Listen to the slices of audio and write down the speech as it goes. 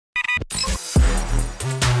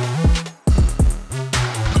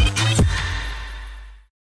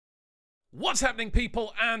What's happening,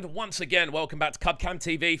 people? And once again, welcome back to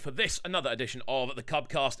CubCamTV for this, another edition of the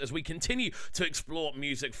Cubcast, as we continue to explore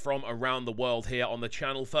music from around the world here on the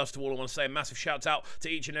channel. First of all, I want to say a massive shout out to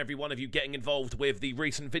each and every one of you getting involved with the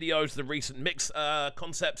recent videos, the recent mix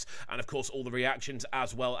concepts, and of course all the reactions,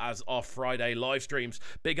 as well as our Friday live streams.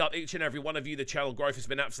 Big up each and every one of you. The channel growth has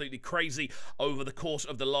been absolutely crazy over the course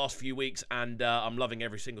of the last few weeks, and I'm loving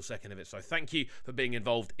every single second of it. So thank you for being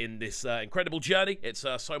involved in this incredible journey. It's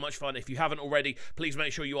so much fun. If you haven't already, please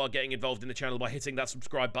make sure you are getting involved in the channel by hitting that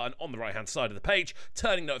subscribe button on the right hand side of the page,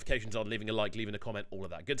 turning notifications on, leaving a like, leaving a comment, all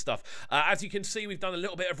of that good stuff. As you can see, we've done a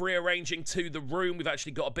little bit of rearranging to the room. We've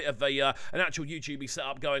actually got a bit of an actual YouTube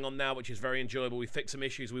setup going on now, which is very enjoyable. We fixed some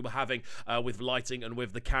issues we were having with lighting and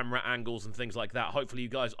with the camera angles and things like that. Hopefully you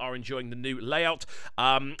guys are enjoying the new layout.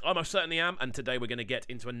 I most certainly am, and today we're going to get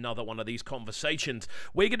into another one of these conversations.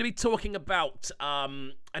 We're going to be talking about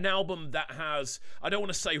an album that has, I don't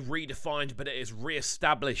want to say redefined, but it has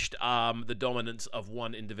re-established the dominance of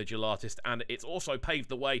one individual artist, and it's also paved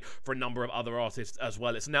the way for a number of other artists as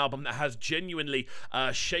well. It's an album that has genuinely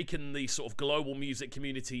shaken the sort of global music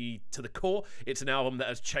community to the core. It's an album that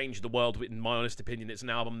has changed the world, in my honest opinion. It's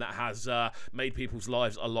an album that has made people's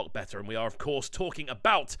lives a lot better, and we are, of course, talking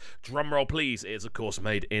about, drumroll please, it is, of course,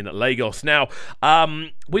 made in Lagos. Now,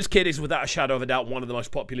 Wizkid is, without a shadow of a doubt, one of the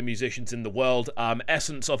most popular musicians in the world.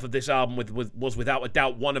 Essence off of this album was without a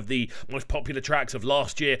doubt one of the most popular tracks of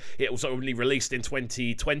last year. It was only released in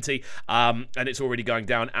 2020, and it's already going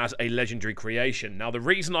down as a legendary creation. Now, the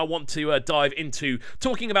reason I want to dive into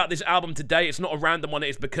talking about this album today, it's not a random one,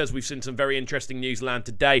 it's because we've seen some very interesting news land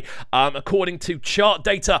today. According to chart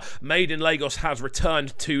data, Made in Lagos has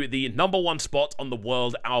returned to the #1 spot on the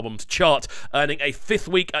World Albums chart, earning a 5th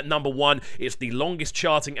week at #1. It's the longest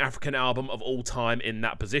charting African album of all time in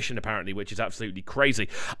that position, apparently, which is absolutely crazy.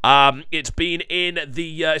 It's been in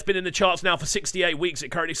the charts now for 68 weeks. It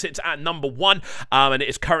currently sits at #1, and it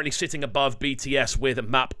is currently sitting above BTS with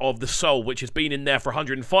Map of the Soul, which has been in there for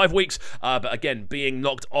 105 weeks, but again, being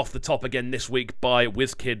knocked off the top again this week by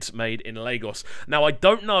Wizkid's Made in Lagos. Now, I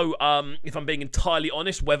don't know, if I'm being entirely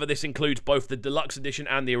honest, whether this includes both the deluxe edition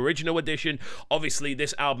and the original edition. Obviously,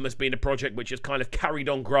 this album has been a project which has kind of carried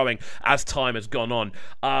on growing as time has gone on.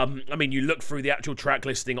 I mean, you look through the actual track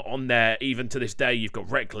listing on there, even to this day, you've got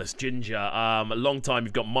Reckless, Ginger, a long time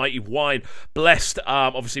you've got Mighty Wine, Blessed,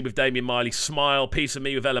 obviously with Damian Miley, Smile, Piece of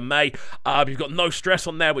Me with Ella May. You've got No Stress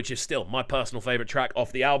on there, which is still my personal favourite track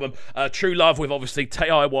off the album. True Love with obviously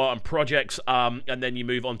Teiwa and Projects, and then you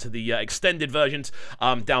move on to the extended versions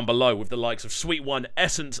down below with the likes of Sweet One,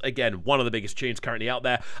 Essence, again, one of the biggest tunes currently out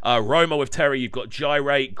there. Roma with Terry, you've got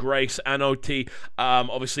Gyrate, Grace, Anoti,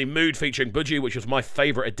 obviously Mood featuring Buju, which was my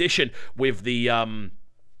favourite edition with the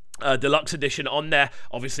deluxe edition on there,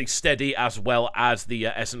 obviously Steady, as well as the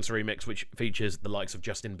Essence remix, which features the likes of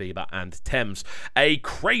Justin Bieber and Thames. A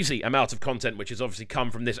crazy amount of content which has obviously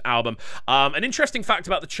come from this album. An interesting fact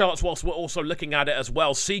about the charts, whilst we're also looking at it as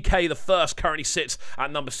well, CK the First currently sits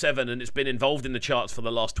at #7, and it's been involved in the charts for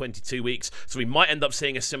the last 22 weeks, so we might end up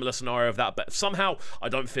seeing a similar scenario of that, but somehow I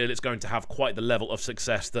don't feel it's going to have quite the level of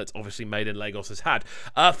success that obviously Made in Lagos has had.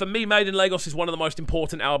 For me, Made in Lagos is one of the most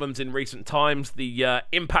important albums in recent times. The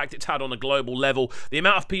impact it's had on a global level, the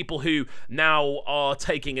amount of people who now are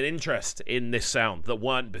taking an interest in this sound that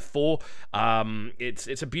weren't before,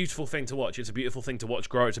 it's a beautiful thing to watch. It's a beautiful thing to watch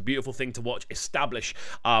grow. It's a beautiful thing to watch establish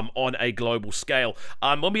on a global scale.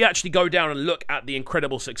 When we actually go down and look at the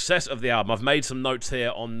incredible success of the album, I've made some notes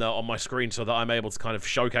here on my screen so that I'm able to kind of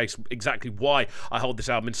showcase exactly why I hold this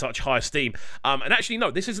album in such high esteem. And actually,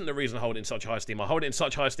 no, this isn't the reason I hold it in such high esteem. I hold it in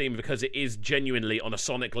such high esteem because it is genuinely, on a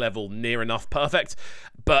sonic level, near enough perfect.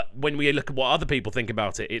 But when we look at what other people think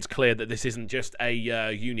about it, it's clear that this isn't just a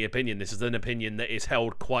uni opinion. This is an opinion that is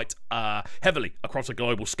held quite heavily across a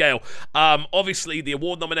global scale. Obviously, the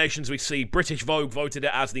award nominations we see, British Vogue voted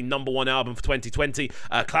it as the #1 album for 2020.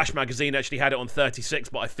 Clash Magazine actually had it on 36,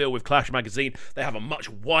 but I feel with Clash Magazine, they have a much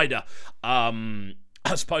wider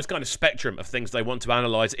I suppose kind of spectrum of things they want to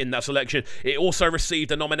analyse in that selection. It also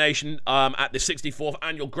received a nomination at the 64th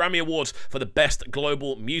Annual Grammy Awards for the Best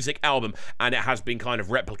Global Music Album, and it has been kind of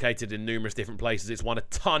replicated in numerous different places. It's won a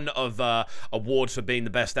ton of awards for being the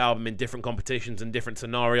best album in different competitions and different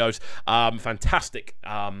scenarios. Fantastic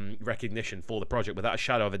recognition for the project, without a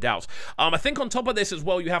shadow of a doubt. I think on top of this as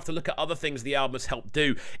well, you have to look at other things the album has helped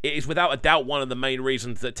do. It is without a doubt one of the main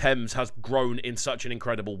reasons that Thames has grown in such an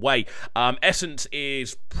incredible way. Essence is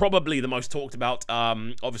probably the most talked about,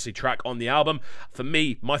 obviously, track on the album. For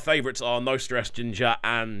me, my favourites are No Stress, Ginger,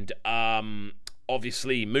 and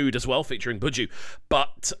obviously Mood as well, featuring Buju.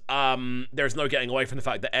 But there's no getting away from the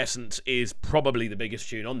fact that Essence is probably the biggest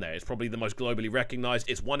tune on there. It's probably the most globally recognized.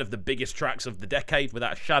 It's one of the biggest tracks of the decade,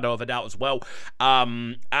 without a shadow of a doubt as well.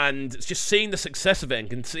 And just seeing the success of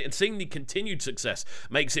it and seeing the continued success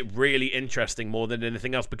makes it really interesting more than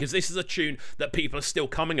anything else, because this is a tune that people are still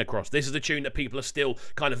coming across. This is a tune that people are still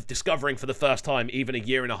kind of discovering for the first time, even a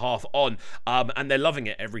year and a half on, and they're loving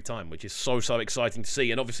it every time, which is so exciting to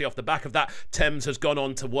see. And obviously off the back of that, Thames has gone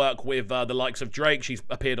on to work with the likes of Drake. She's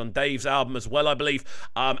appeared on Dave's album as well, I believe,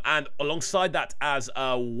 and alongside that as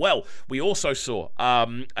well, we also saw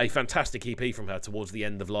a fantastic EP from her towards the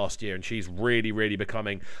end of last year, and she's really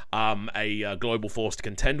becoming a global force to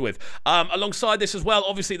contend with. Alongside this as well,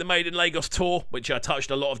 obviously the Made in Lagos tour, which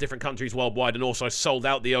touched a lot of different countries worldwide and also sold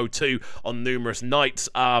out the O2 on numerous nights.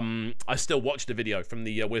 I still watched the video from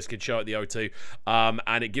the Wizkid show at the O2,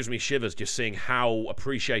 and it gives me shivers just seeing how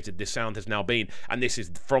appreciated this sound has now been, and this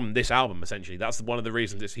is from this album essentially. That's one of the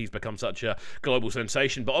reasons he's become such a global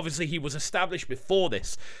sensation. But obviously he was established before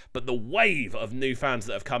this, but the wave of new fans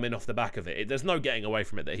that have come in off the back of it, there's no getting away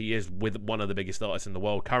from it that he is with one of the biggest artists in the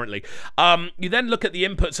world currently. You then look at the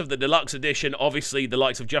inputs of the deluxe edition. Obviously the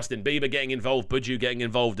likes of Justin Bieber getting involved, Buju getting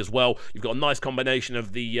involved as well. You've got a nice combination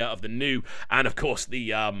of the new and of course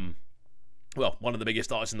the well, one of the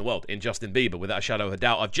biggest artists in the world in Justin Bieber, without a shadow of a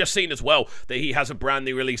doubt. I've just seen as well that he has a brand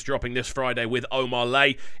new release dropping this Friday with Omar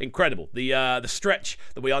Lay. Incredible. The stretch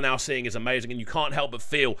that we are now seeing is amazing, and you can't help but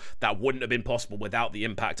feel that wouldn't have been possible without the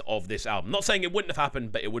impact of this album. Not saying it wouldn't have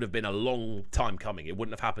happened, but it would have been a long time coming. It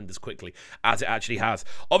wouldn't have happened as quickly as it actually has.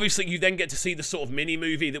 Obviously, you then get to see the sort of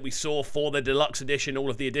mini-movie that we saw for the deluxe edition, all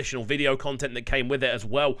of the additional video content that came with it as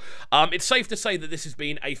well. It's safe to say that this has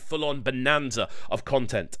been a full-on bonanza of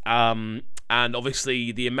content. And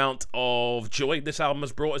obviously the amount of joy this album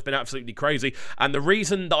has brought has been absolutely crazy. And the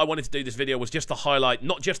reason that I wanted to do this video was just to highlight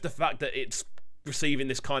not just the fact that it's receiving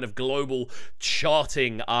this kind of global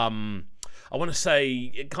charting I want to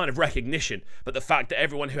say kind of recognition, but the fact that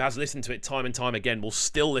everyone who has listened to it time and time again will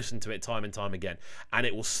still listen to it time and time again, and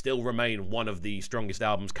it will still remain one of the strongest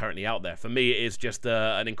albums currently out there. For me, it is just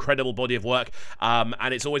an incredible body of work,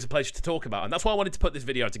 and it's always a pleasure to talk about, and that's why I wanted to put this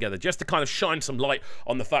video together, just to kind of shine some light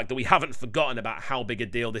on the fact that we haven't forgotten about how big a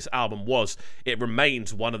deal this album was. It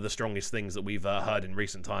remains one of the strongest things that we've heard in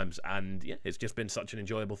recent times, and yeah, it's just been such an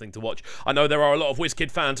enjoyable thing to watch. I know there are a lot of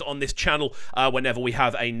Wizkid fans on this channel. Whenever we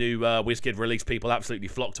have a new Wizkid release, people absolutely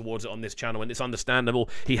flock towards it on this channel, and it's understandable.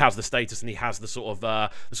 He has the status and he has the sort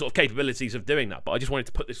of capabilities of doing that. But I just wanted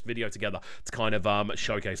to put this video together to kind of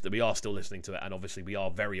showcase that we are still listening to it, and obviously we are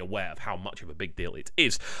very aware of how much of a big deal it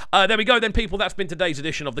is. There we go then, people. That's been today's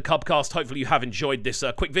edition of the Cubcast. Hopefully you have enjoyed this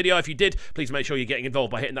quick video. If you did, please make sure you're getting involved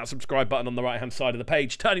by hitting that subscribe button on the right hand side of the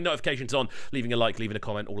page, turning notifications on, leaving a like, leaving a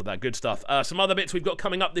comment, all of that good stuff. Some other bits we've got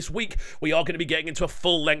coming up this week. We are going to be getting into a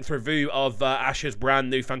full-length review of Asher's brand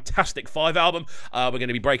new Fantastic 5 album. We're going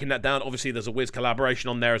to be breaking that down. Obviously, there's a Wiz collaboration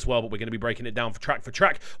on there as well, but we're going to be breaking it down for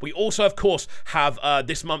track. We also, of course, have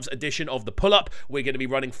this month's edition of The Pull-Up. We're going to be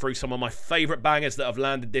running through some of my favourite bangers that have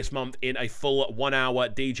landed this month in a full 1-hour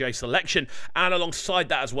DJ selection. And alongside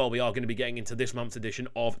that as well, we are going to be getting into this month's edition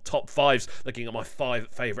of Top 5s, looking at my 5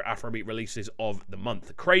 favourite Afrobeat releases of the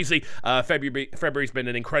month. Crazy. February's been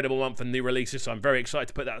an incredible month for new releases, so I'm very excited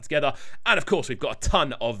to put that together. And of course, we've got a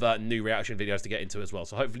ton of new reaction videos to get into as well.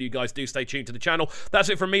 So hopefully you guys do stay tuned to the channel. That's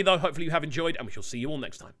it from me though. Hopefully you have enjoyed, and we shall see you all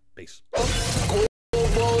next time. Peace.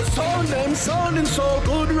 Sounding so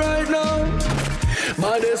good right now.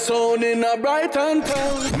 My sounding a bright and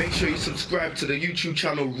town. Make sure you subscribe to the YouTube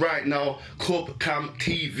channel right now,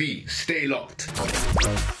 CubCamTV. Stay locked.